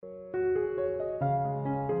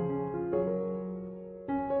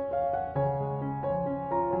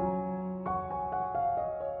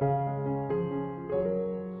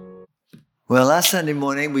Well, last Sunday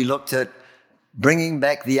morning we looked at bringing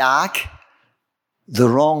back the ark the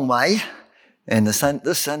wrong way. And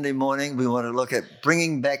this Sunday morning we want to look at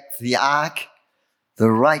bringing back the ark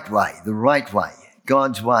the right way,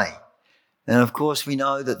 God's way. And of course we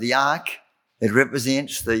know that the ark, it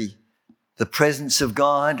represents the presence of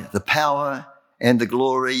God, the power and the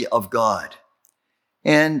glory of God.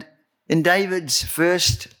 And in David's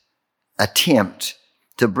first attempt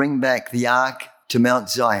to bring back the ark to Mount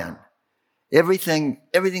Zion, everything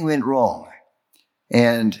went wrong.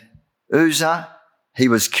 And Uzzah, he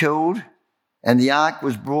was killed, and the ark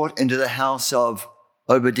was brought into the house of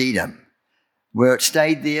Obed-Edom, where it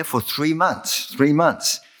stayed there for 3 months.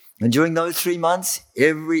 And during those 3 months,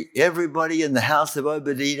 everybody in the house of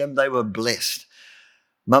Obed-Edom, they were blessed.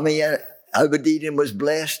 Mummy Obed-Edom was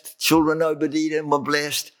blessed. Children Obed-Edom were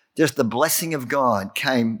blessed. Just the blessing of God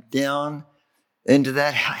came down into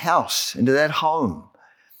that house, into that home,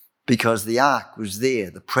 because the ark was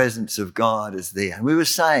there. The presence of God is there. And we were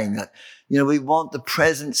saying that, we want the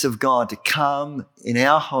presence of God to come in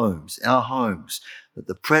our homes, that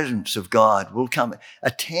the presence of God will come,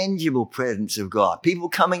 a tangible presence of God. People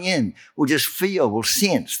coming in will just will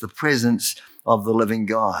sense the presence of the living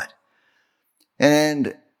God.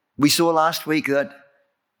 And we saw last week that,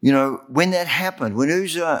 when that happened, when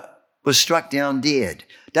Uzzah was struck down dead,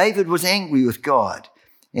 David was angry with God,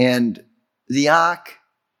 and the ark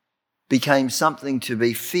became something to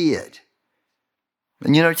be feared.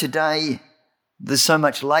 And today there's so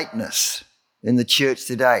much lightness in the church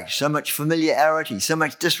today, so much familiarity, so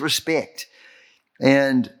much disrespect.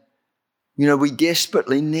 And, we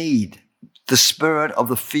desperately need the spirit of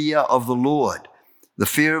the fear of the Lord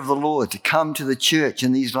to come to the church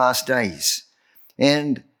in these last days.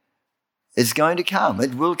 And it's going to come,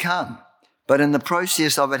 it will come. But in the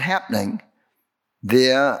process of it happening,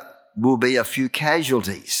 there will be a few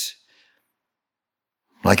casualties,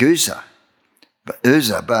 like Uzzah,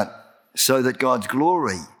 but so that God's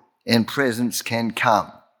glory and presence can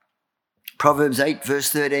come. Proverbs 8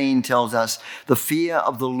 verse 13 tells us, the fear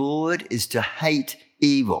of the Lord is to hate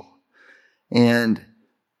evil. And,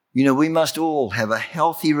 we must all have a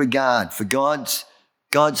healthy regard for God's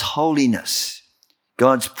holiness,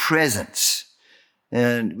 God's presence.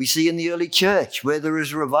 And we see in the early church where there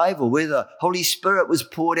is revival, where the Holy Spirit was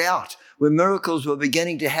poured out, where miracles were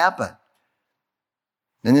beginning to happen.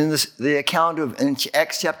 And then the account in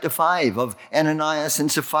Acts chapter 5 of Ananias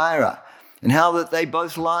and Sapphira, and how that they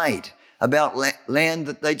both lied about land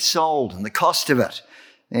that they'd sold and the cost of it.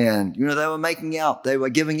 And, they were making out, they were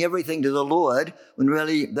giving everything to the Lord when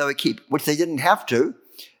really they were which they didn't have to,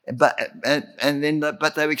 but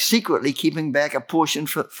they were secretly keeping back a portion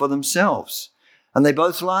for themselves. And they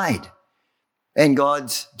both lied. And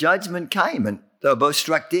God's judgment came, and they were both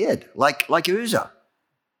struck dead, like Uzzah.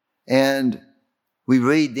 And we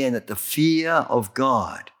read then that the fear of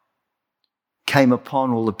God came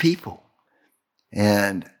upon all the people.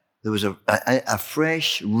 And there was a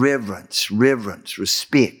fresh reverence,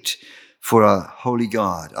 respect for a holy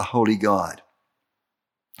God.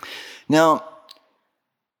 Now,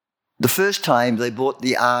 the first time they brought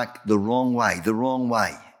the ark the wrong way.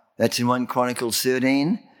 That's in 1 Chronicles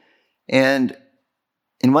 13. And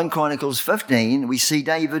in 1 Chronicles 15, we see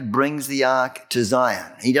David brings the ark to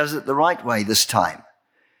Zion. He does it the right way this time.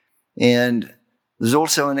 And there's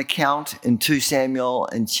also an account in 2 Samuel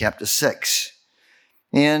in chapter 6.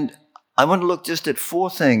 And I want to look just at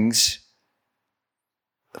four things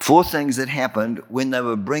that happened when they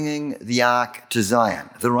were bringing the ark to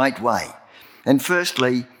Zion the right way. And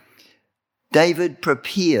firstly, David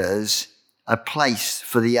prepares a place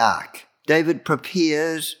for the ark. David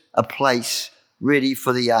prepares a place ready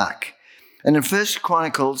for the ark. And in 1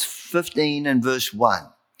 Chronicles 15 and verse 1,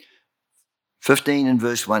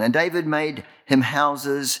 and David made him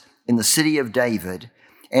houses in the city of David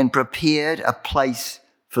and prepared a place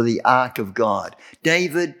for the ark of God.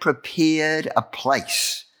 David prepared a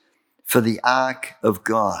place for the ark of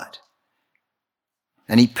God.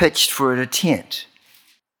 And he pitched for it a tent.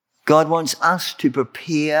 God wants us to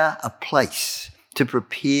prepare a place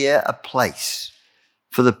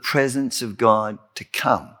for the presence of God to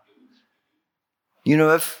come.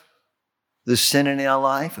 If there's sin in our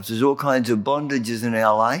life, if there's all kinds of bondages in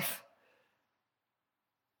our life,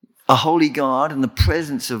 a holy God and the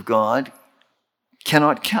presence of God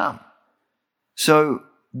cannot come. So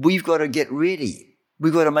we've got to get ready.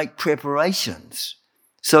 We've got to make preparations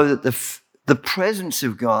so that the presence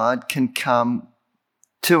of God can come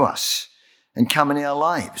to us and come in our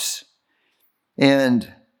lives.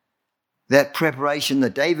 And that preparation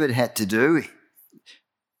that David had to do,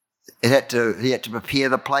 he had to prepare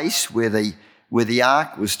the place where the where the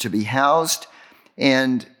ark was to be housed,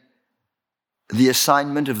 and the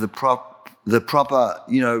assignment of the proper,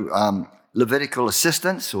 Levitical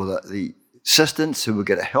assistants, or the assistants who were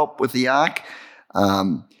going to help with the ark.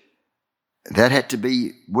 That had to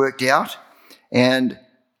be worked out. And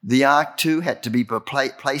the ark too had to be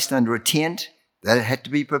placed under a tent. That had to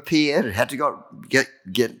be prepared. It had to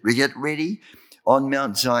get ready on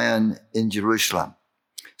Mount Zion in Jerusalem.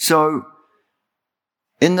 So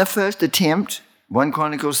in the first attempt, 1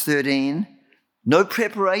 Chronicles 13, no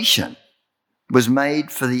preparation was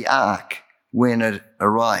made for the ark when it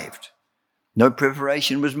arrived. No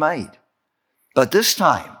preparation was made. But this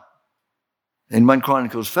time, in 1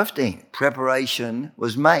 Chronicles 15, preparation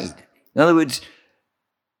was made. In other words,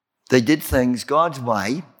 they did things God's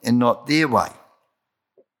way and not their way.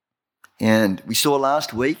 And we saw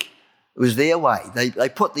last week, it was their way. They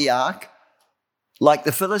put the ark, like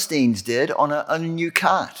the Philistines did, on a new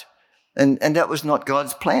cart. And that was not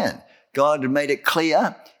God's plan. God had made it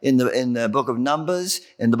clear in the book of Numbers,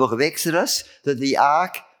 in the book of Exodus, that the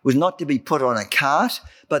ark was not to be put on a cart,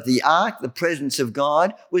 but the ark, the presence of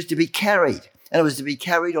God, was to be carried. And it was to be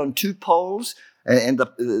carried on 2 poles, and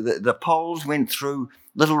the poles went through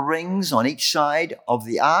little rings on each side of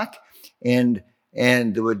the ark, and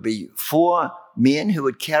there would be 4 men who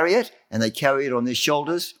would carry it, and they carry it on their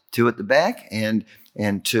shoulders, 2 at the back and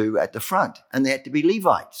 2 at the front. And they had to be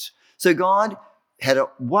Levites. So God had a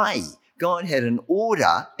way. God had an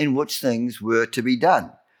order in which things were to be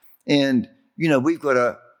done. And, we've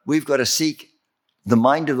got to seek the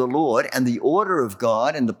mind of the Lord and the order of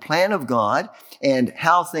God and the plan of God and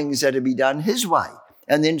how things are to be done His way,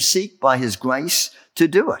 and then seek by His grace to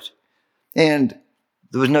do it. And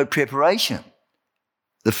there was no preparation.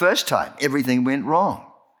 The first time, everything went wrong.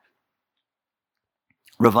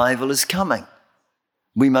 Revival is coming.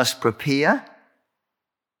 We must prepare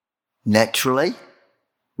naturally.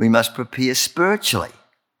 We must prepare spiritually,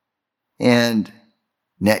 and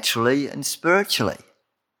naturally and spiritually.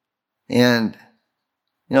 And,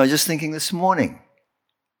 I was just thinking this morning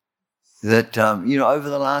that, over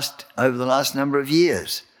the last number of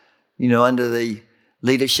years, under the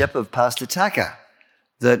leadership of Pastor Tucker,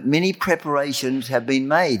 that many preparations have been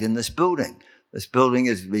made in this building. This building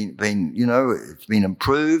has been it's been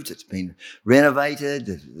improved, it's been renovated,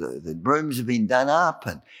 the rooms have been done up,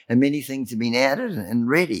 and many things have been added and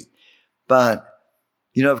ready. But,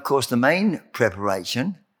 of course, the main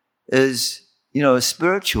preparation is, a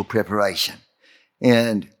spiritual preparation.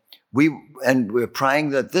 And we're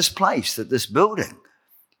praying that this place, that this building,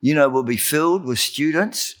 will be filled with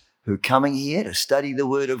students who are coming here to study the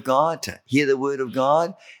Word of God, to hear the Word of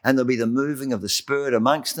God, and there'll be the moving of the Spirit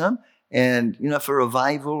amongst them, and, for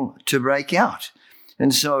revival to break out.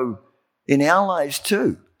 And so in our lives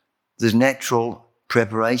too, there's natural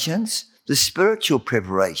preparations, there's spiritual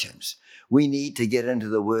preparations. We need to get into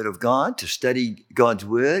the Word of God, to study God's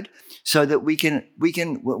Word, so that we can,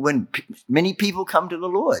 when many people come to the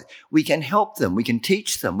Lord, we can help them, we can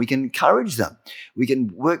teach them, we can encourage them, we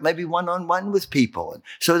can work maybe one-on-one with people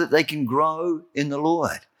so that they can grow in the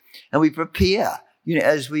Lord. And we prepare,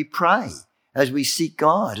 as we pray, as we seek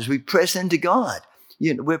God, as we press into God,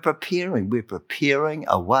 we're preparing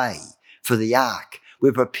a way for the ark.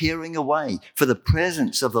 We're preparing a way for the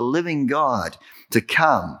presence of the living God to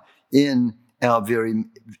come in our very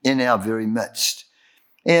midst.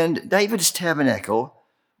 And David's tabernacle,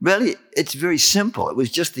 really, it's very simple. It was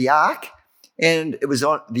just the ark, and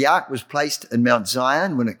the ark was placed in Mount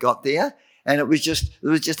Zion when it got there, and it was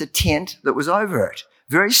just a tent that was over it.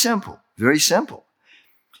 Very simple, very simple.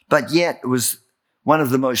 But yet it was one of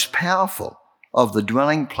the most powerful of the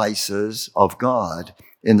dwelling places of God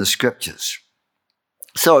in the Scriptures.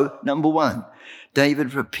 So, number 1,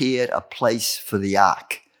 David prepared a place for the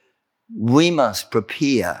ark. We must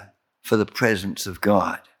prepare for the presence of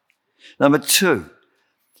God. Number 2,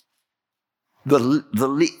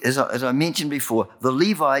 as I mentioned before, the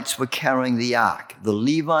Levites were carrying the ark. The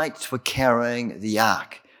Levites were carrying the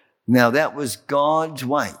ark. Now, that was God's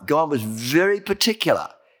way. God was very particular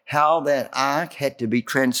how that ark had to be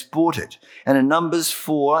transported. And in Numbers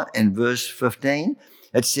 4 and verse 15,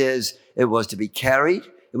 it says it was to be carried.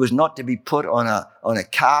 It was not to be put on a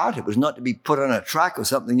cart. It was not to be put on a truck or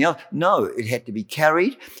something else. No, it had to be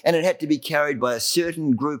carried, and it had to be carried by a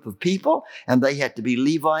certain group of people, and they had to be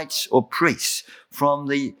Levites or priests from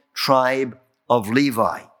the tribe of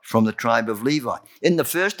Levi, In the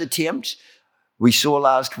first attempt, we saw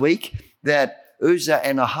last week that Uzzah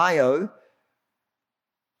and Ahio,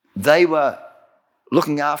 they were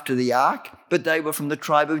looking after the ark, but they were from the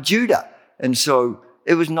tribe of Judah. And so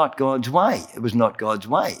it was not God's way. It was not God's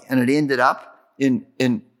way. And it ended up in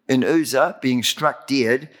in Uzzah being struck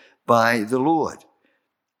dead by the Lord.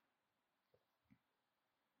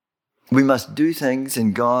 We must do things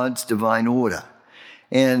in God's divine order.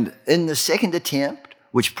 And in the second attempt,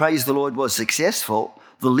 which, praise the Lord, was successful,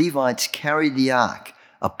 the Levites carried the ark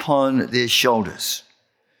upon their shoulders.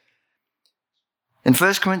 In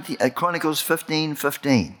 1 Chronicles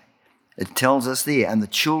 15:15, it tells us there, and the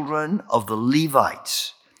children of the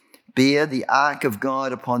Levites bear the ark of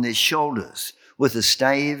God upon their shoulders with the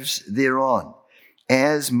staves thereon,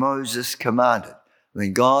 as Moses commanded.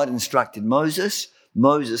 When God instructed Moses,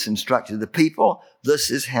 Moses instructed the people, this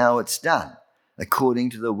is how it's done, according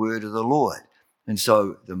to the word of the Lord. And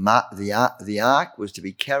so the ark was to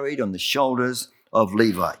be carried on the shoulders of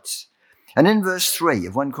Levites. And in verse 3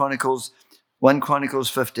 of 1 Chronicles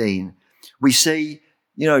 15, we see,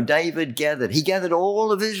 David gathered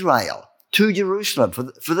all of Israel to Jerusalem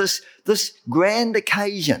for this grand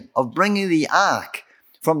occasion of bringing the ark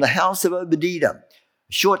from the house of Obed-Edom,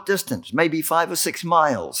 a short distance, maybe 5 or 6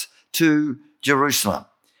 miles, to Jerusalem.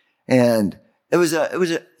 And it was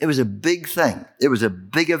a big thing. It was a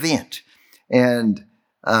big event. And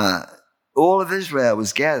all of Israel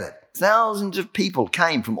was gathered. Thousands of people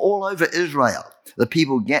came from all over Israel. The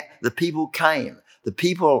people came. The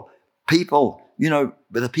people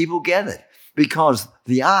gathered because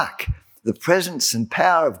the ark, the presence and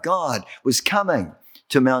power of God, was coming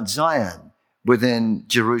to Mount Zion within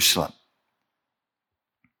Jerusalem.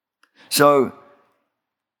 So,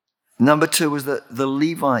 number 2 was that the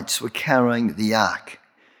Levites were carrying the ark.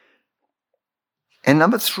 And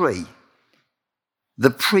number 3,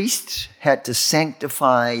 the priests had to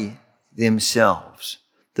sanctify themselves.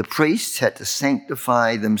 The priests had to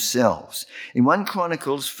sanctify themselves. In 1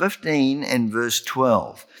 Chronicles 15 and verse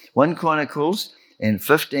 12, 1 Chronicles and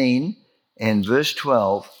 15 and verse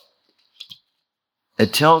 12,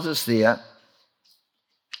 it tells us there,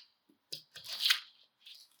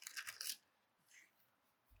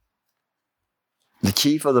 the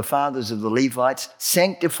chief of the fathers of the Levites,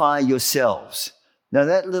 sanctify yourselves. Now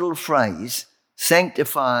that little phrase,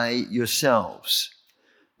 sanctify yourselves.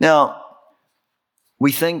 Now,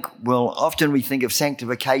 often we think of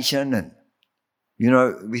sanctification and,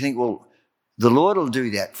 we think, well, the Lord will do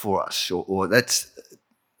that for us, or that's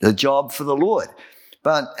the job for the Lord.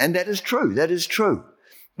 And that is true.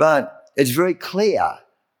 But it's very clear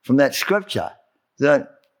from that scripture that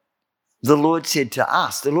the Lord said to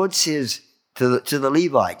us, the Lord says to the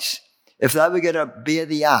Levites, if they were going to bear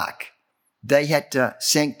the ark, they had to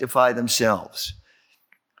sanctify themselves.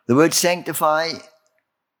 The word sanctify,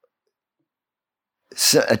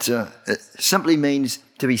 it simply means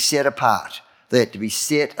to be set apart. They had to be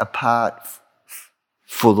set apart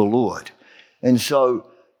for the Lord. And so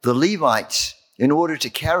the Levites, in order to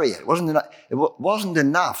carry it, it wasn't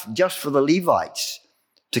enough just for the Levites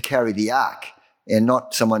to carry the ark and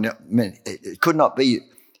not someone. It could not be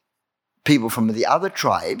people from the other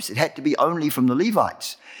tribes. It had to be only from the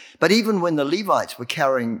Levites. But even when the Levites were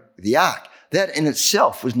carrying the ark, that in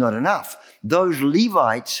itself was not enough. Those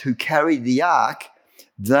Levites who carried the ark,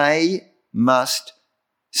 they must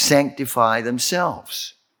sanctify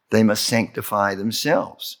themselves. They must sanctify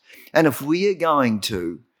themselves. And if we are going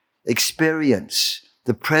to experience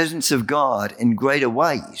the presence of God in greater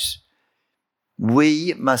ways, we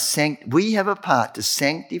have a part to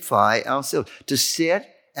sanctify ourselves, to set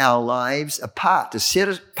our lives apart, to set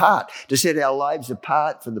our lives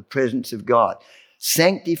apart for the presence of God.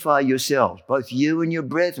 Sanctify yourselves, both you and your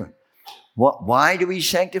brethren. Why do we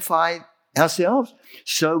sanctify ourselves?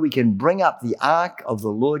 So we can bring up the ark of the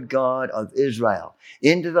Lord God of Israel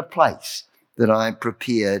into the place that I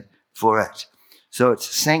prepared for it. So it's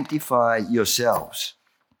sanctify yourselves.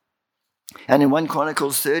 And in 1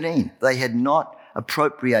 Chronicles 13, they had not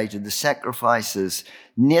appropriated the sacrifices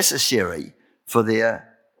necessary for their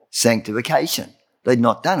sanctification. They'd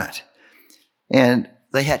not done it. And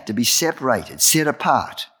they had to be separated, set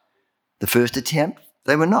apart. The first attempt,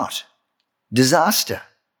 they were not. Disaster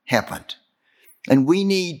happened. And we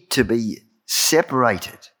need to be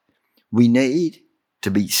separated. We need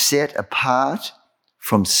to be set apart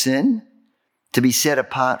from sin, to be set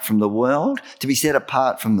apart from the world, to be set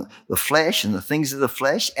apart from the flesh and the things of the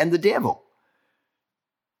flesh and the devil.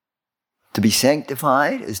 To be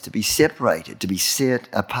sanctified is to be separated, to be set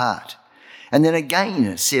apart. And then again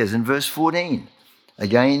it says in verse 14,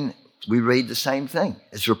 again we read the same thing.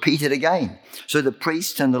 It's repeated again. So the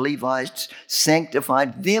priests and the Levites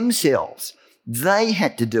sanctified themselves. They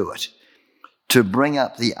had to do it to bring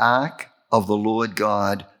up the ark of the Lord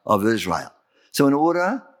God of Israel. So in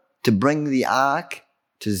order to bring the ark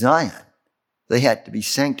to Zion, they had to be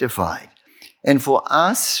sanctified. And for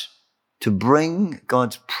us to bring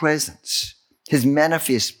God's presence, his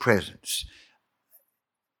manifest presence,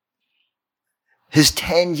 his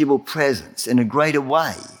tangible presence in a greater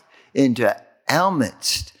way into our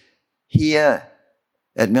midst here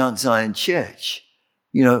at Mount Zion Church.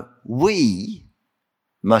 We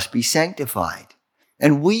must be sanctified.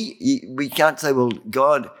 And we can't say, well,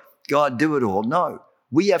 God do it all. No,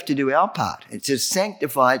 we have to do our part. It says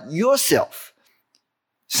sanctify yourself.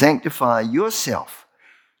 Sanctify yourself.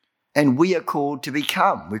 And we are called to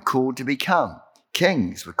become. We're called to become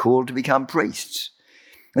kings. We're called to become priests.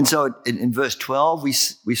 And so in verse 12,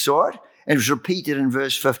 we saw it. And it was repeated in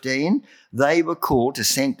verse 15. They were called to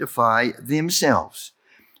sanctify themselves.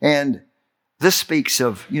 And this speaks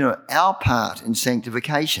of, our part in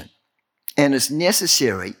sanctification. And it's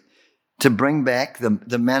necessary to bring back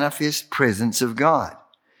the manifest presence of God.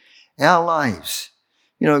 Our lives,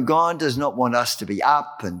 God does not want us to be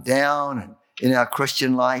up and down and in our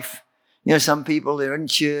Christian life. Some people, they're in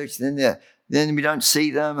church, then we don't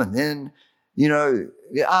see them, and then, they're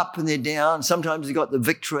up and they're down. Sometimes they've got the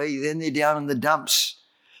victory, then they're down in the dumps.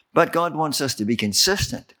 But God wants us to be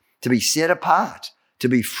consistent, to be set apart, to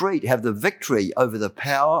be free, to have the victory over the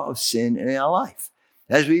power of sin in our life.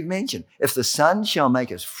 As we've mentioned, if the Son shall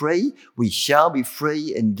make us free, we shall be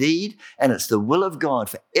free indeed. And it's the will of God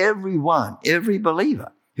for everyone, every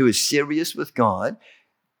believer who is serious with God.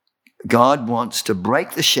 God wants to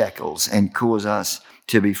break the shackles and cause us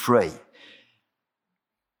to be free.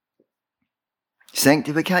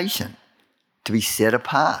 Sanctification, to be set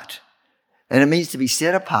apart. And it means to be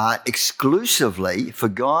set apart exclusively for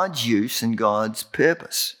God's use and God's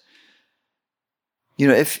purpose.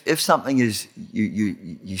 If something is,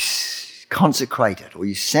 you consecrate it or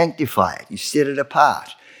you sanctify it, you set it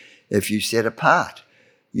apart. If you set apart,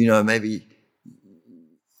 maybe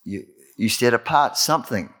you set apart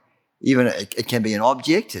something. Even it can be an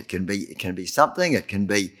object, it can be something, it can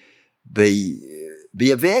be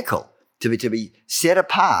a vehicle to be set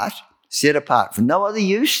apart for no other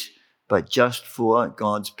use but just for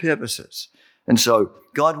God's purposes. And so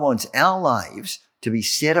God wants our lives to be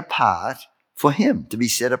set apart for him, to be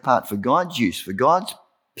set apart for God's use, for God's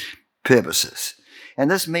purposes.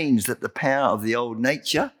 And this means that the power of the old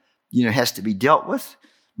nature, has to be dealt with.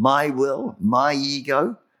 My will, my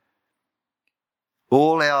ego,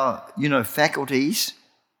 all our, faculties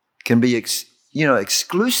can be,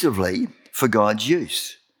 exclusively for God's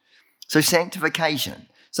use. So sanctification.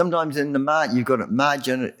 Sometimes in you've got a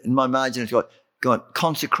margin, in my margin it's got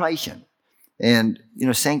consecration. And,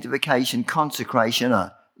 sanctification, consecration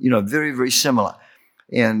are, very, very similar.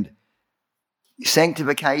 And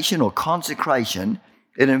sanctification or consecration,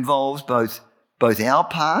 it involves both our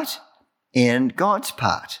part and God's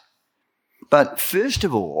part. But first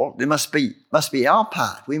of all, there must be our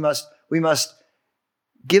part. We must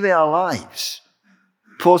give our lives.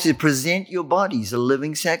 Paul says, present your bodies a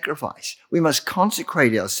living sacrifice. We must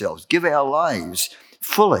consecrate ourselves, give our lives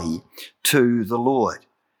fully to the Lord.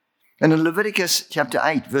 And in Leviticus chapter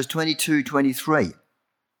 8, verse 22, 23,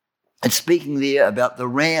 it's speaking there about the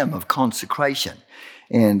ram of consecration.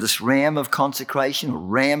 And this ram of consecration, or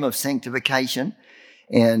ram of sanctification,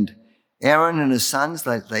 and Aaron and his sons,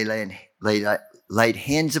 they laid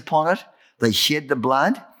hands upon it, they shed the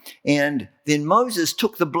blood, and then Moses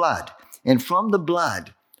took the blood, and from the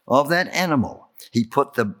blood of that animal, he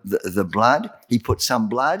put the blood, he put some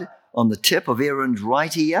blood on the tip of Aaron's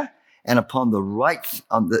right ear, and upon the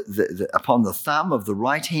thumb of the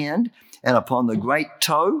right hand, and upon the great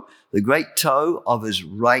toe of his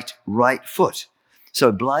right foot.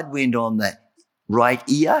 So blood went on the right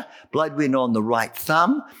ear, blood went on the right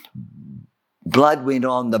thumb, blood went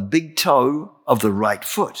on the big toe of the right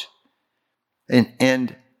foot.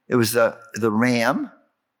 And it was the ram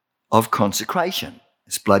of consecration.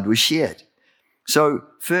 Its blood was shed. So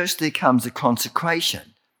first there comes the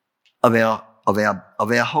consecration of our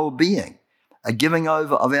whole being, a giving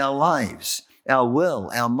over of our lives, our will,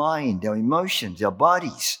 our mind, our emotions, our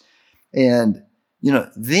bodies. And,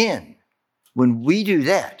 then when we do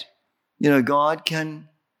that, God can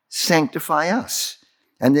sanctify us.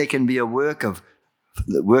 And there can be the work of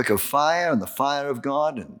fire and the fire of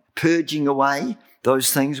God and purging away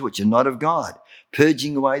those things which are not of God,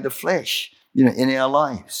 purging away the flesh, in our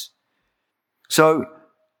lives. So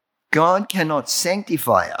God cannot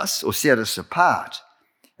sanctify us or set us apart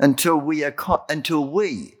until we have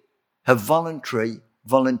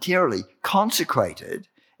voluntarily consecrated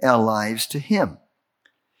our lives to him.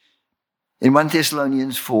 In 1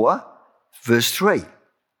 Thessalonians 4, verse 3,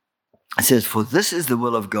 it says, for this is the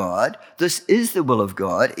will of God,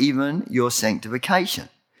 even your sanctification.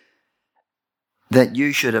 that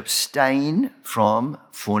you should abstain from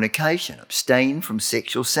fornication, abstain from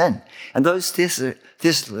sexual sin. And those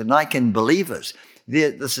Thessalonican believers,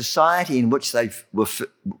 the society in which they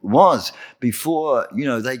was before,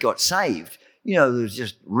 they got saved, there was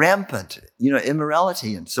just rampant,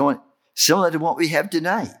 immorality and so on, similar to what we have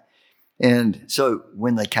today. And so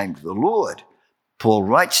when they came to the Lord, Paul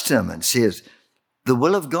writes to them and says, the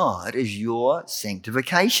will of God is your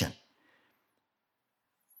sanctification,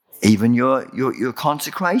 even your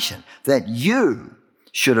consecration, that you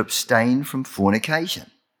should abstain from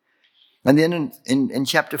fornication. And then in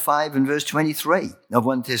chapter 5 and verse 23 of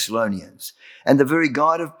 1 Thessalonians, and the very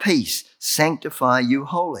God of peace sanctify you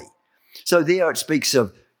wholly. So there it speaks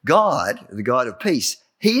of God, the God of peace.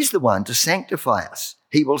 He's the one to sanctify us.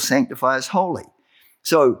 He will sanctify us wholly.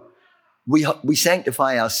 So we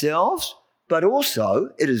sanctify ourselves, but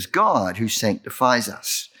also it is God who sanctifies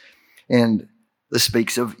us. And this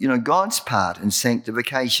speaks of, God's part in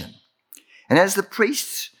sanctification. And as the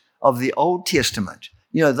priests of the Old Testament,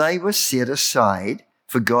 they were set aside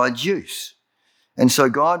for God's use. And so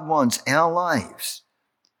God wants our lives,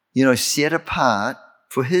 set apart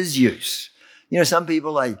for his use. Some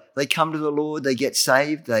people, they come to the Lord, they get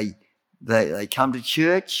saved, they come to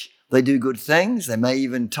church, they do good things, they may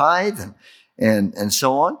even tithe and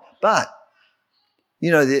so on. But,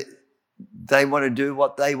 they want to do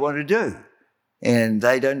what they want to do. And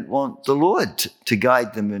they don't want the Lord to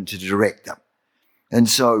guide them and to direct them. And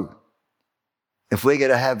so if we're going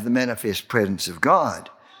to have the manifest presence of God,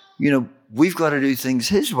 we've got to do things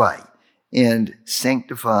his way and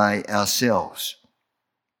sanctify ourselves.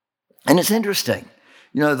 And it's interesting,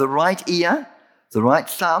 the right ear, the right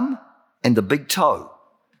thumb, and the big toe.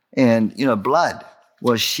 And, blood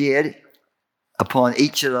was shed upon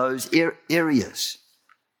each of those areas.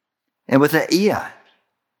 And with the ear,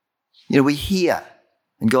 we hear,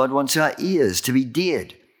 and God wants our ears to be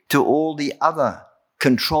dead to all the other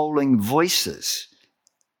controlling voices.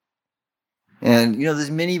 And,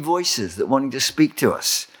 there's many voices that wanting to speak to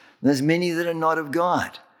us. There's many that are not of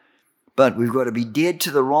God. But we've got to be dead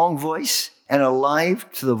to the wrong voice and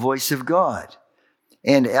alive to the voice of God.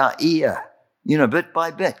 And our ear, bit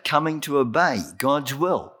by bit, coming to obey God's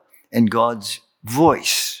will and God's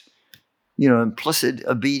voice, implicit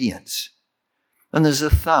obedience. And there's the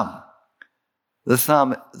thumb. The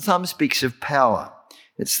thumb speaks of power.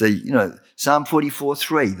 It's the, Psalm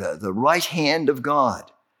 44:3, the right hand of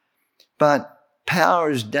God. But power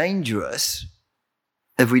is dangerous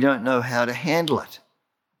if we don't know how to handle it.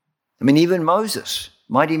 Even Moses,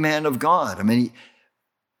 mighty man of God,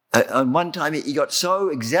 at one time he got so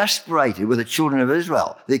exasperated with the children of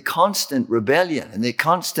Israel, their constant rebellion and their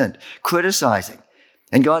constant criticizing.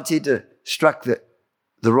 And God said to struck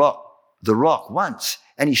the rock once,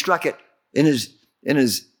 and he struck it in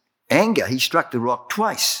his anger, he struck the rock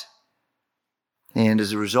twice. And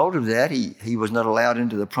as a result of that, he was not allowed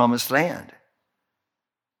into the promised land.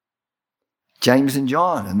 James and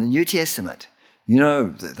John in the New Testament,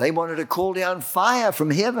 they wanted to call down fire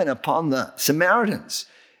from heaven upon the Samaritans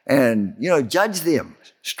and, judge them,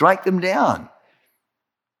 strike them down.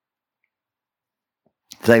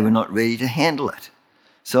 They were not ready to handle it.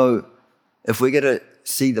 So if we're going to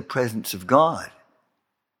see the presence of God,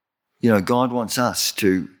 God wants us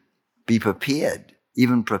to be prepared,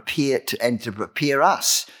 even prepared to prepare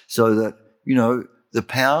us so that, the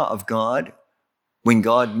power of God, when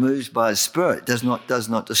God moves by his Spirit, does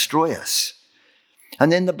not destroy us.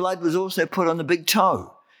 And then the blood was also put on the big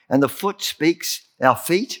toe. And the foot speaks, our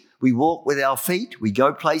feet, we walk with our feet, we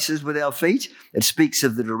go places with our feet. It speaks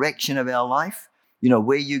of the direction of our life,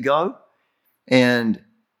 where you go. And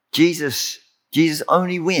Jesus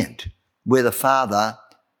only went where the Father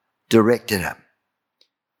directed him.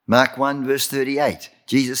 Mark 1 verse 38,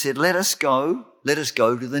 Jesus said, let us go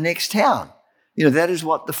to the next town. That is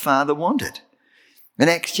what the Father wanted. In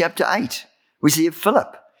Acts chapter 8, we see of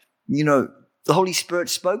Philip, the Holy Spirit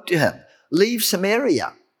spoke to him, leave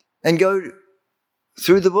Samaria and go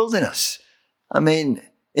through the wilderness. In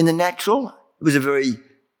the natural, it was a very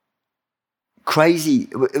crazy,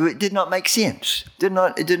 it did not make sense.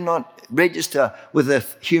 It did not register with the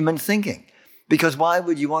human thinking. Because why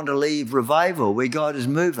would you want to leave revival where God is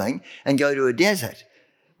moving and go to a desert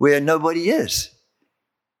where nobody is?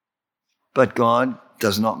 But God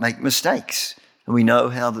does not make mistakes. And we know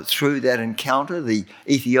how that through that encounter, the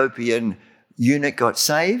Ethiopian eunuch got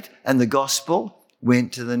saved and the gospel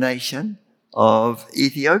went to the nation of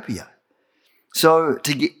Ethiopia. So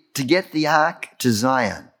to get the ark to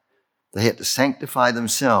Zion, they had to sanctify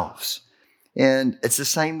themselves. And it's the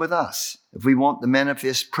same with us. If we want the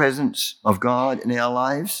manifest presence of God in our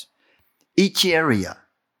lives, each area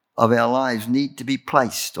of our lives need to be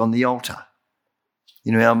placed on the altar.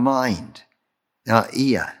 Our mind, our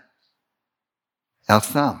ear, our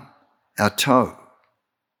thumb, our toe.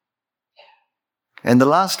 And the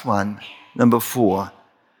last one, number 4,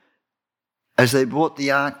 as they brought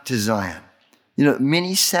the ark to Zion,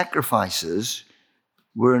 many sacrifices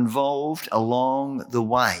were involved along the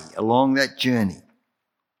way, along that journey.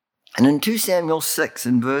 And in 2 Samuel 6,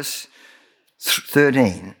 in verse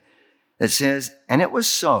 13, it says, "And it was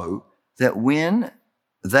so that when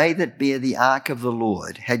they that bear the ark of the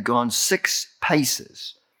Lord had gone 6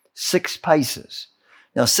 paces.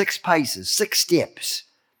 Now 6 paces, 6 steps,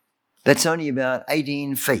 that's only about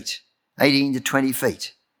 18 to 20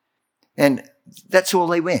 feet. And that's all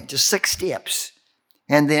they went, just 6 steps.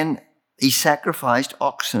 And then he sacrificed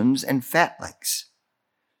oxen and fatlings."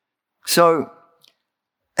 So,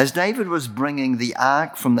 as David was bringing the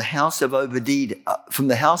ark from the house of Obed-Edom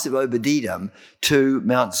to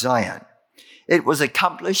Mount Zion, it was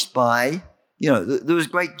accomplished by, there was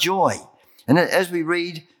great joy. And as we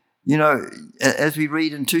read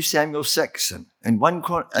in 2 Samuel 6 and 1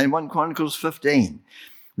 Chronicles 15,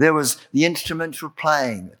 there was, the instruments were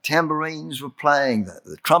playing, the tambourines were playing,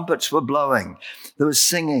 the trumpets were blowing, there was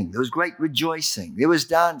singing, there was great rejoicing, there was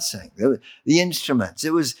dancing, there were the instruments.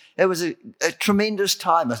 It was a tremendous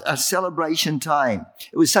time, a celebration time.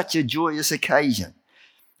 It was such a joyous occasion.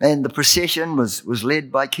 And the procession was led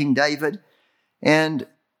by King David, and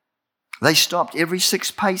they stopped every 6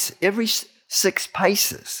 paces. Every 6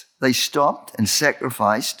 paces, they stopped and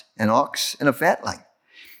sacrificed an ox and a fatling.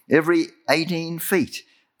 Every 18 feet,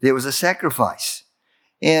 there was a sacrifice.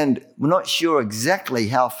 And we're not sure exactly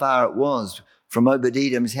how far it was from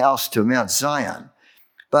Obed-Edom's house to Mount Zion,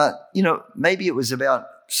 but, maybe it was about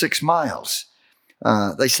 6 miles.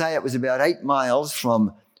 They say it was about 8 miles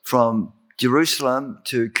from Jerusalem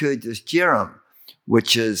to Kirjath Jearim,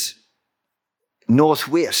 which is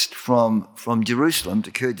northwest from Jerusalem to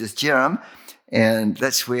Kirjath Jearim, and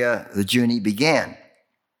that's where the journey began.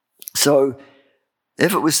 So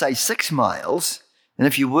if it was, say, 6 miles, and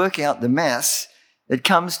if you work out the maths, it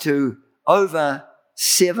comes to over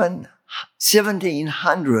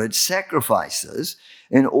 1,700 sacrifices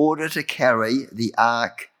in order to carry the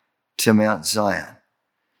ark to Mount Zion.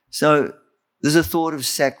 So there's a thought of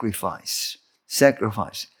sacrifice.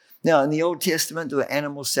 Now, in the Old Testament, there were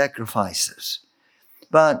animal sacrifices,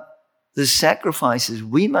 but the sacrifices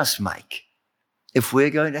we must make if we're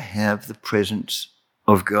going to have the presence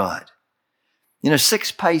of God.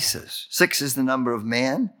 6 paces. 6 is the number of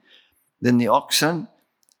man. Then the oxen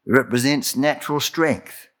represents natural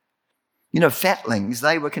strength. Fatlings,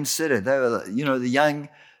 they were considered. They were, the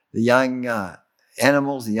young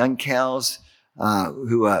animals, the young cows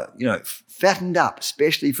who were, fattened up,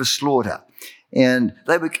 especially for slaughter. And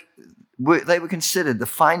they were considered the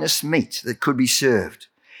finest meat that could be served.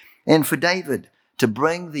 And for David to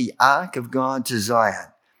bring the ark of God to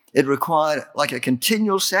Zion, it required like a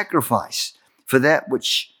continual sacrifice for that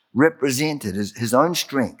which represented his own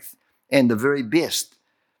strength and the very best,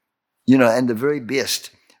 and the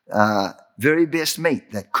very best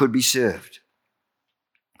meat that could be served.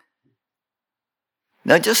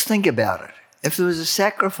 Now just think about it. If there was a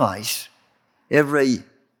sacrifice every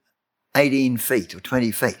 18 feet or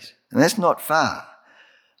 20 feet, and that's not far.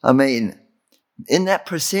 I mean, in that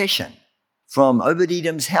procession from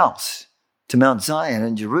Obed-Edom's house to Mount Zion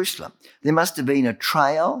in Jerusalem, there must have been a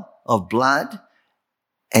trail of blood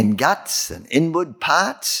and guts and inward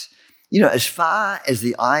parts, as far as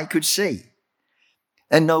the eye could see.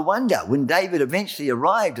 And no wonder when David eventually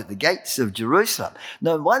arrived at the gates of Jerusalem,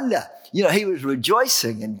 no wonder, he was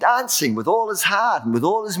rejoicing and dancing with all his heart and with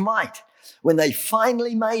all his might when they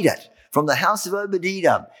finally made it from the house of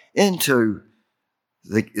Obed-Edom into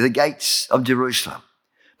the gates of Jerusalem.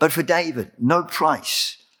 But for David, no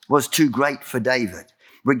price was too great for David.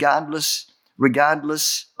 Regardless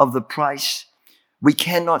of the price, we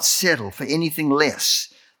cannot settle for anything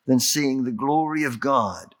less than seeing the glory of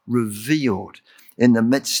God revealed in the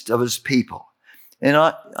midst of his people. And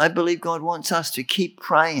I believe God wants us to keep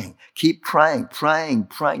praying,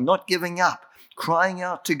 not giving up, crying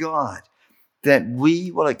out to God that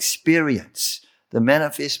we will experience the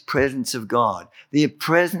manifest presence of God. The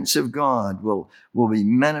presence of God will be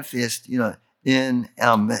manifest, in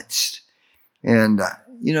our midst. And,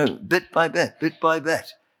 bit by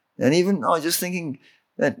bit. And even, I was just thinking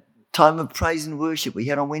that time of praise and worship we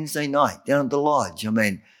had on Wednesday night down at the lodge. I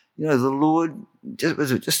mean, the Lord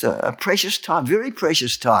was just a precious time, very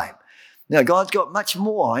precious time. Now, God's got much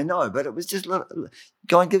more, I know, but it was just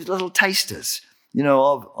go and give little tasters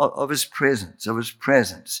of his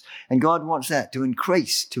presence. And God wants that to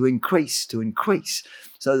increase.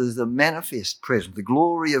 So there's the manifest presence, the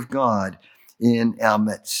glory of God in our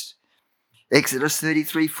midst. Exodus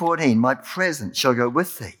 33:14, my presence shall go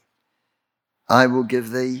with thee. I will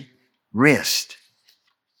give thee rest.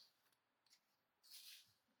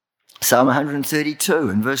 Psalm 132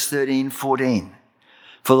 and verse 13-14.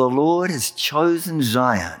 For the Lord has chosen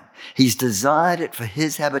Zion. He's desired it for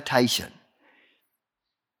his habitation.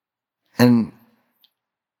 And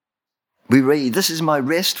we read, this is my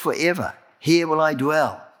rest forever. Here will I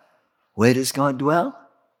dwell. Where does God dwell?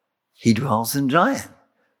 He dwells in Zion.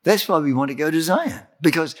 That's why we want to go to Zion,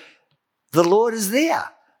 because the Lord is there.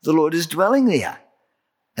 The Lord is dwelling there.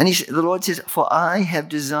 And the Lord says, for I have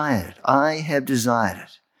desired it. I have desired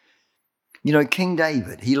it. King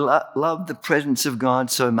David, he loved the presence of God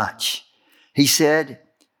so much. He said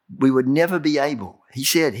he would never be able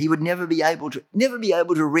to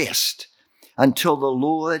rest until the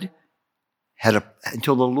Lord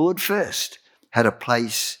first had a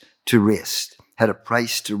place to rest,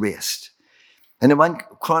 And in 1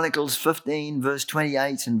 Chronicles 15, verse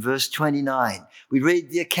 28 and verse 29, we read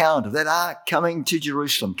the account of that ark coming to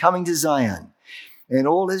Jerusalem, coming to Zion. And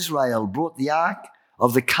all Israel brought the ark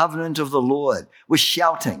of the covenant of the Lord with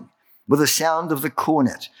shouting, with the sound of the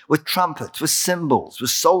cornet, with trumpets, with cymbals, with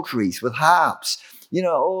psalteries, with harps,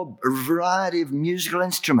 all a variety of musical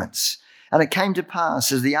instruments. And it came to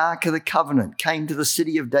pass as the ark of the covenant came to the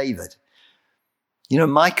city of David.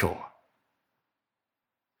 Michal,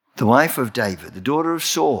 the wife of David, the daughter of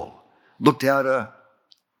Saul, looked out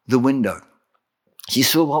the window. She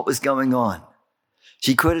saw what was going on.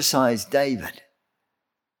 She criticized David.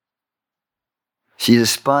 She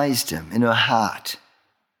despised him in her heart.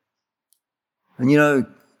 And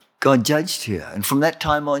God judged her. And from that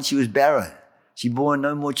time on, she was barren. She bore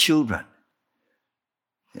no more children.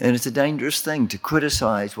 And it's a dangerous thing to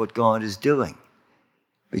criticize what God is doing,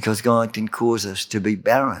 because God can cause us to be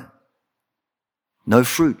barren. No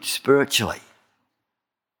fruit spiritually.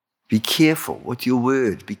 Be careful with your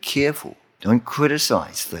words. Be careful. Don't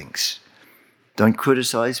criticize things. Don't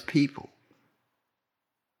criticize people.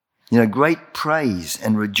 Great praise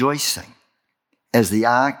and rejoicing as the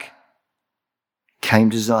ark came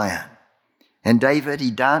to Zion. And David, he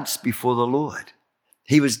danced before the Lord.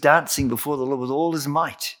 He was dancing before the Lord with all his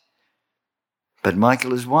might. But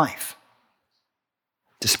Michal, his wife,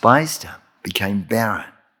 despised him, became barren.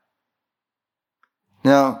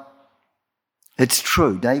 Now, it's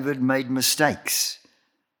true, David made mistakes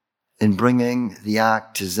in bringing the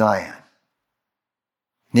ark to Zion.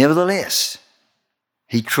 Nevertheless,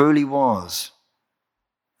 he truly was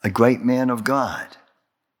a great man of God,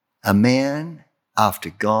 a man after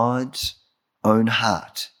God's own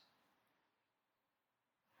heart.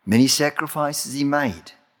 Many sacrifices he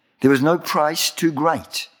made. There was no price too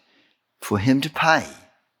great for him to pay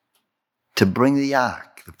to bring the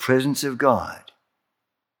ark, the presence of God,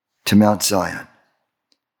 to Mount Zion.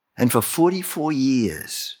 And for 44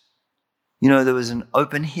 years, there was an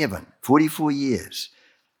open heaven. 44 years.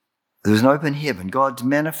 There was an open heaven, God's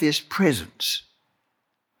manifest presence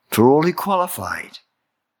for all who qualified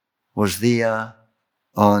was there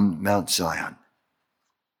on Mount Zion.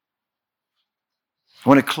 I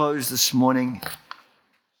want to close this morning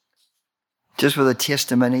just with a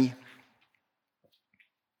testimony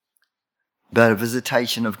about a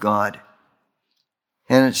visitation of God.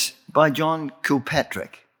 And it's by John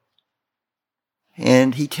Kilpatrick.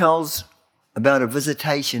 And he tells about a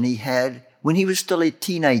visitation he had when he was still a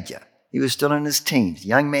teenager. He was still in his teens,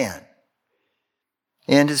 young man.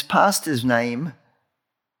 And his pastor's name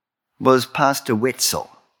was Pastor Wetzel.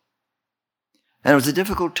 And it was a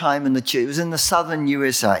difficult time in the church. It was in the southern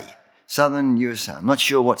USA. I'm not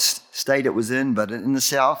sure what state it was in, but in the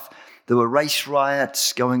south, there were race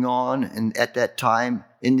riots going on at that time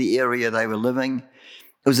in the area they were living.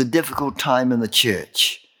 It was a difficult time in the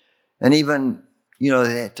church. And even,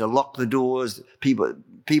 they had to lock the doors.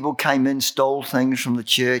 People came in, stole things from the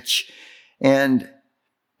church.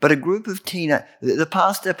 But a group of the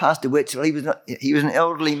Pastor Wetzel, he was an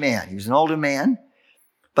elderly man. He was an older man.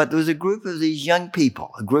 But there was a group of these young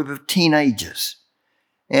people, a group of teenagers.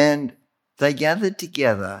 And they gathered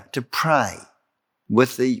together to pray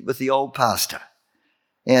with the old pastor.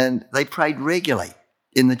 And they prayed regularly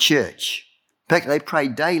in the church. In fact, they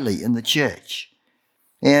prayed daily in the church.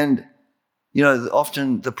 And,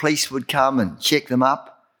 often the police would come and check them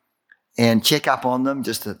up and check up on them,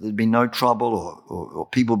 just that there'd be no trouble or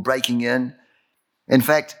people breaking in. In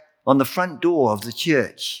fact, on the front door of the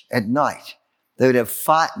church at night, they would have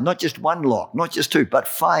 5, not just one lock, not just 2, but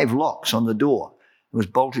 5 locks on the door. It was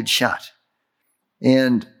bolted shut.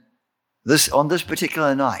 And on this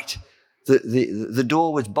particular night, the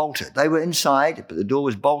door was bolted. They were inside, but the door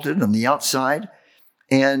was bolted on the outside,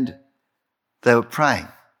 and they were praying.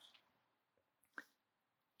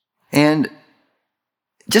 And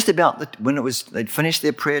just about when they'd finished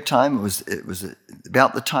their prayer time, it was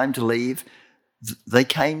about the time to leave. They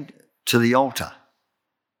came to the altar,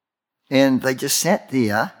 and they just sat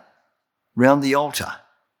there round the altar.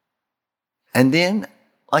 And then,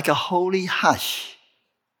 like a holy hush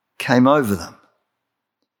came over them.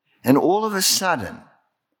 And all of a sudden,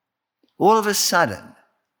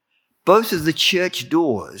 both of the church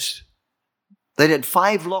doors that had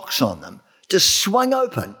 5 locks on them just swung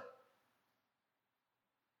open.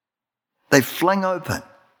 They flung open.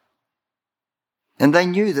 And they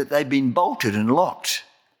knew that they'd been bolted and locked.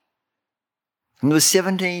 And there were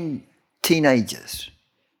 17 teenagers,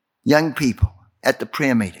 young people, at the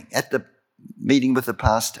prayer meeting, at the meeting with the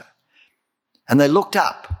pastor. And they looked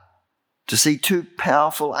up to see 2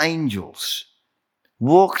 powerful angels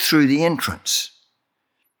walk through the entrance.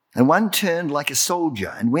 And one turned like a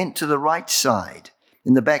soldier and went to the right side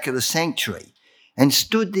in the back of the sanctuary and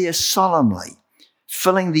stood there solemnly,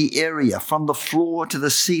 filling the area from the floor to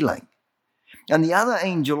the ceiling. And the other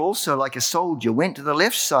angel, also like a soldier, went to the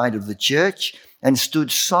left side of the church and stood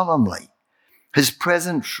solemnly, his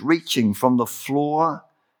presence reaching from the floor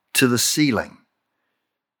to the ceiling.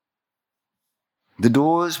 The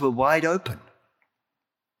doors were wide open.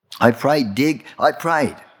 I prayed.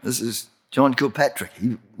 This is John Kilpatrick.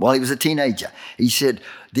 While he was a teenager, he said,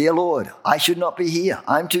 "Dear Lord, I should not be here.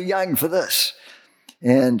 I'm too young for this."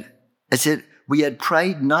 And I said, we had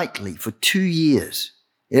prayed nightly for 2 years.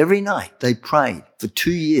 Every night they prayed for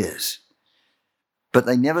 2 years. But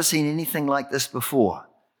they'd never seen anything like this before.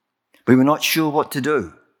 We were not sure what to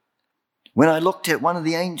do. When I looked at one of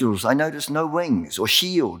the angels, I noticed no wings or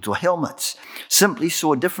shields or helmets, simply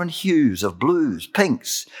saw different hues of blues,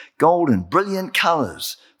 pinks, golden, brilliant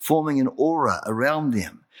colors forming an aura around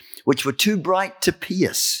them, which were too bright to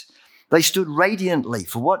pierce. They stood radiantly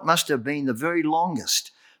for what must have been the very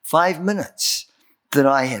longest 5 minutes that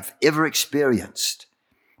I have ever experienced.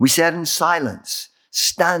 We sat in silence,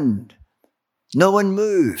 stunned. No one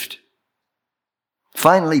moved.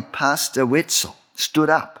 Finally, Pastor Wetzel stood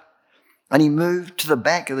up and he moved to the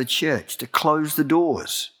back of the church to close the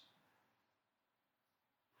doors.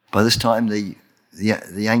 By this time, the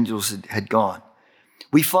angels had gone.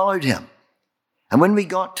 We followed him. And when we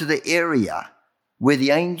got to the area where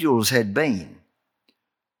the angels had been,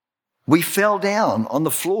 we fell down on the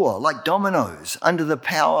floor like dominoes under the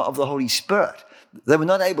power of the Holy Spirit. They were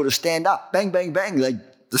not able to stand up. Bang, bang, bang.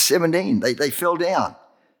 The 17, they fell down,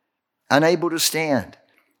 unable to stand.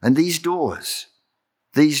 And these doors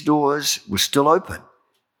were still open.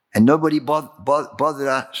 And nobody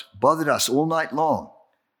bothered us all night long.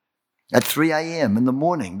 At 3 a.m. in the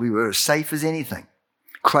morning, we were as safe as anything,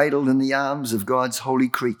 cradled in the arms of God's holy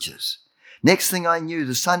creatures. Next thing I knew,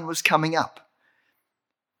 the sun was coming up.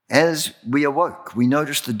 As we awoke, we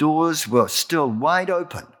noticed the doors were still wide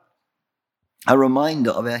open, a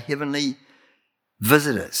reminder of our heavenly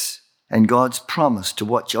visitors and God's promise to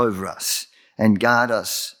watch over us and guard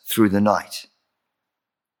us through the night.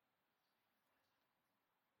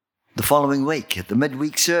 The following week, at the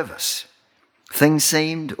midweek service, things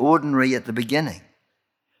seemed ordinary at the beginning.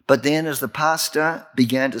 But then as the pastor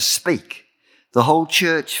began to speak, the whole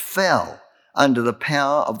church fell under the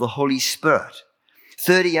power of the Holy Spirit.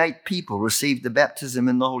 38 people received the baptism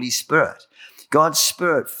in the Holy Spirit. God's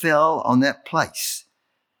Spirit fell on that place.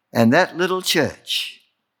 And that little church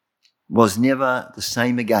was never the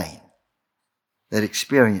same again. That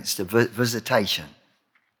experienced a visitation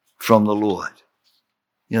from the Lord.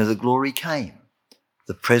 You know, the glory came.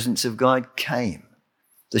 The presence of God came.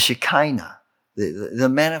 The Shekinah, the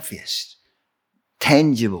manifest,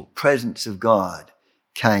 tangible presence of God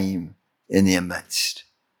came in their midst.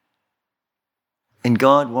 And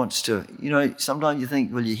God wants to, sometimes you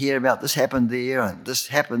think, well, you hear about this happened there and this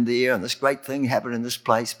happened there and this great thing happened in this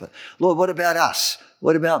place. But Lord, what about us?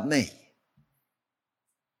 What about me?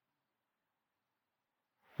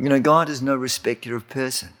 God is no respecter of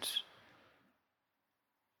persons.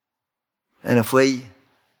 And if we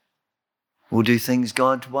will do things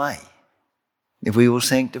God's way, if we will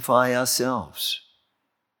sanctify ourselves,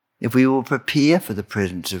 if we will prepare for the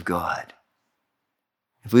presence of God,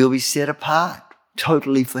 if we will be set apart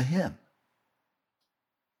totally for Him,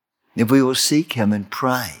 if we will seek Him and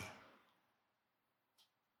pray,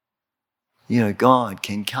 God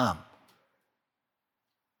can come.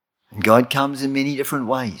 And God comes in many different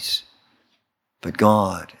ways, but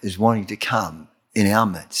God is wanting to come in our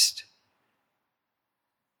midst.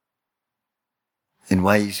 in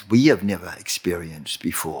ways we have never experienced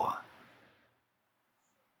before.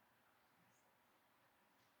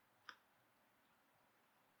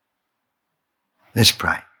 Let's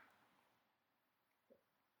pray.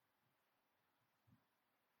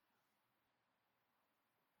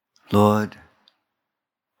 Lord,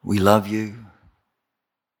 we love you.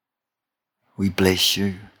 We bless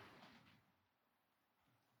you.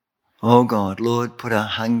 Oh God, Lord, put a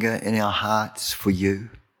hunger in our hearts for you.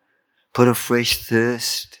 Put a fresh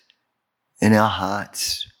thirst in our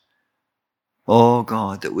hearts. Oh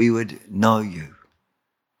God, that we would know you.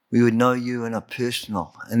 We would know you in a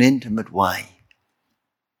personal and intimate way.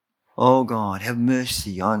 Oh God, have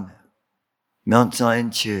mercy on Mount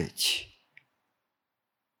Zion Church.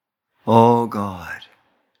 Oh God,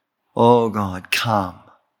 come.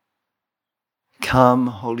 Come,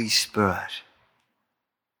 Holy Spirit.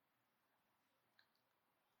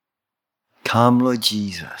 Come, Lord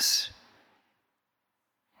Jesus.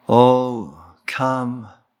 Oh, come,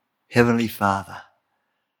 Heavenly Father.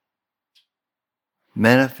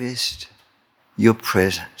 Manifest your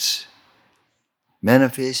presence.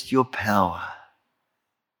 Manifest your power.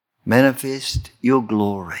 Manifest your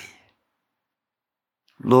glory.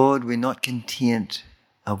 Lord, we're not content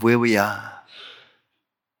of where we are.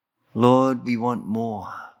 Lord, we want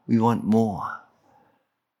more. We want more.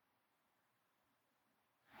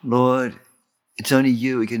 Lord, it's only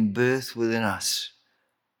you who can birth within us,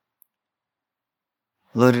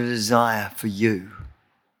 Lord, a desire for you,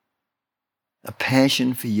 a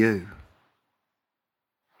passion for you.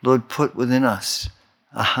 Lord, put within us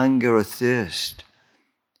a hunger, a thirst,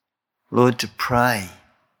 Lord, to pray,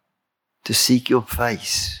 to seek your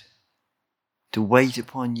face, to wait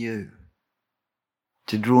upon you,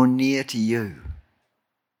 to draw near to you,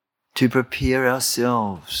 to prepare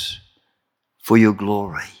ourselves for your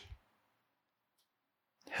glory.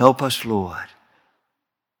 Help us, Lord,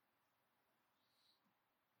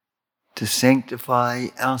 to sanctify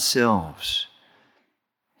ourselves,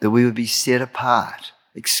 that we would be set apart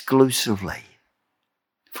exclusively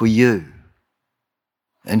for you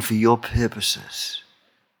and for your purposes.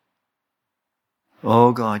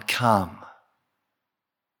 Oh God, come.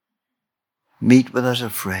 Meet with us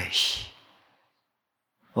afresh.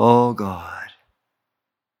 Oh God,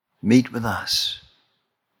 meet with us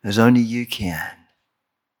as only you can.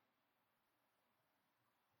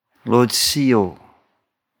 Lord, seal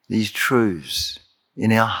these truths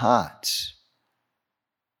in our hearts.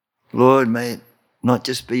 Lord, may it not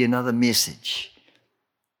just be another message,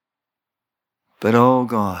 but oh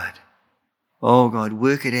God,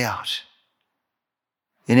 work it out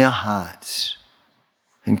in our hearts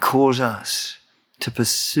and cause us to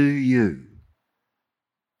pursue you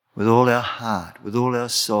with all our heart, with all our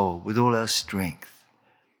soul, with all our strength,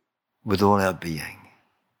 with all our being.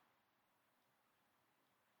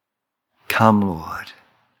 Come, Lord.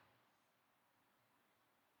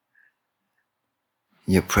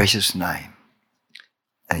 In your precious name,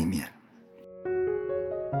 amen.